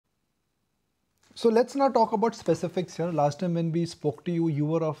So let's now talk about specifics here. Last time when we spoke to you, you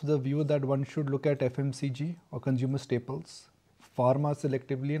were of the view that one should look at FMCG or consumer staples, pharma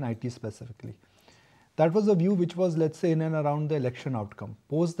selectively and IT specifically. That was a view which was, let's say, in and around the election outcome.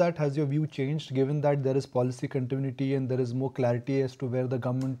 Post that, has your view changed given that there is policy continuity and there is more clarity as to where the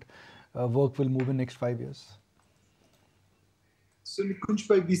government work will move in next 5 years? So Nikunj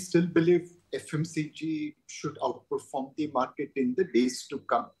bhai, we still believe FMCG should outperform the market in the days to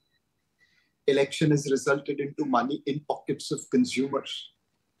come. Election has resulted into money in pockets of consumers.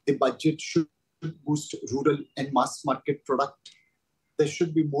 The budget should boost rural and mass market product. There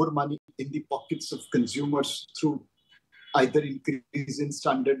should be more money in the pockets of consumers through either increase in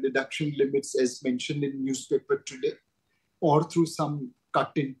standard deduction limits as mentioned in newspaper today, or through some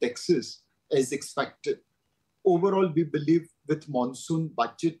cut in taxes as expected. Overall, we believe with monsoon,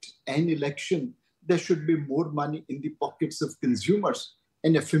 budget and election, there should be more money in the pockets of consumers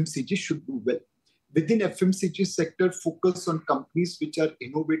and FMCG should do well. Within FMCG sector, focus on companies which are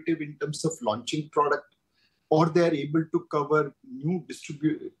innovative in terms of launching product, or they are able to cover new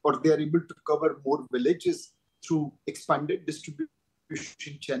distribute, or they are able to cover more villages through expanded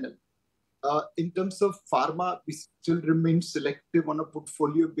distribution channel. In terms of pharma, we still remain selective on a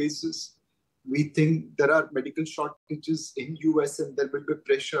portfolio basis. We think there are medical shortages in US and there will be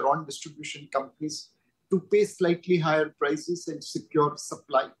pressure on distribution companies to pay slightly higher prices and secure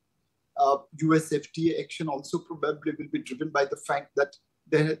supply. US FDA action also probably will be driven by the fact that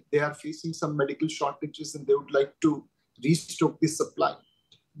they are facing some medical shortages and they would like to restock the supply.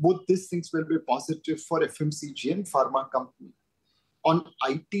 Both these things will be positive for FMCG and pharma company. On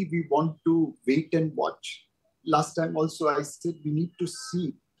IT, we want to wait and watch. Last time also I said we need to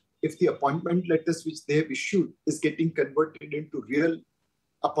see if the appointment letters which they have issued is getting converted into real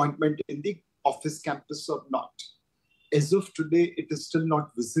appointment in the office campus or not. As of today, it is still not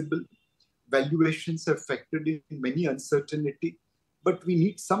visible. Valuations have factored in many uncertainty, but we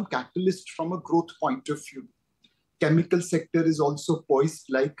need some catalyst from a growth point of view. Chemical sector is also poised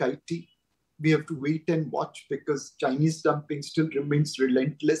like IT. We have to wait and watch because Chinese dumping still remains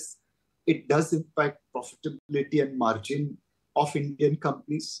relentless. It does impact profitability and margin of Indian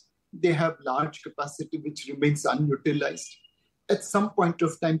companies. They have large capacity which remains unutilized. At some point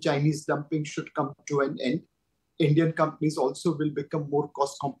of time, Chinese dumping should come to an end. Indian companies also will become more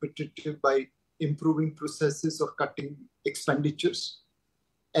cost competitive by improving processes or cutting expenditures.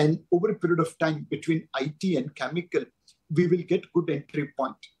 And over a period of time between IT and chemical, we will get good entry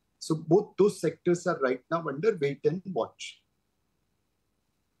point. So both those sectors are right now under wait and watch.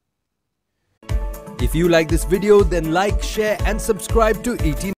 If you like this video, then like, share and subscribe to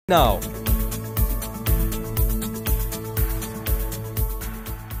ET Now.